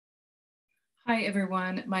Hi,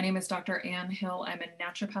 everyone. My name is Dr. Ann Hill. I'm a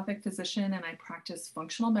naturopathic physician and I practice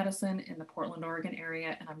functional medicine in the Portland, Oregon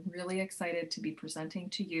area. And I'm really excited to be presenting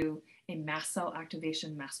to you a mast cell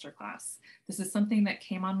activation masterclass. This is something that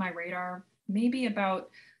came on my radar maybe about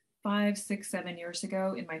 5, 6, 7 years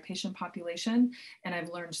ago in my patient population. And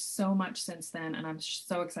I've learned so much since then. And I'm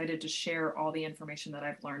so excited to share all the information that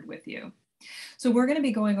I've learned with you. So we're going to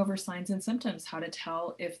be going over signs and symptoms, how to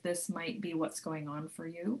tell if this might be what's going on for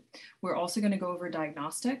you. We're also going to go over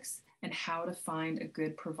diagnostics and how to find a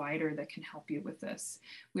good provider that can help you with this.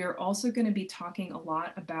 We are also going to be talking a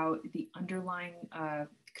lot about the underlying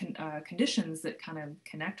conditions that kind of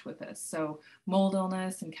connect with this. So mold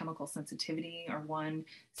illness and chemical sensitivity are one.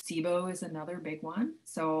 SIBO is another big one.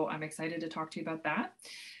 So I'm excited to talk to you about that.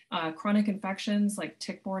 Chronic infections like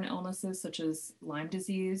tick-borne illnesses such as Lyme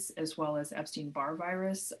disease, as well as Epstein-Barr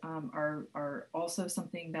virus, are also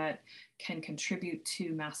something that can contribute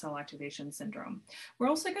to mast cell activation syndrome. We're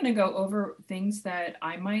also going to go over things that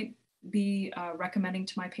I might be recommending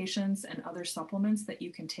to my patients and other supplements that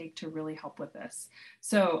you can take to really help with this.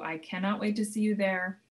 So I cannot wait to see you there.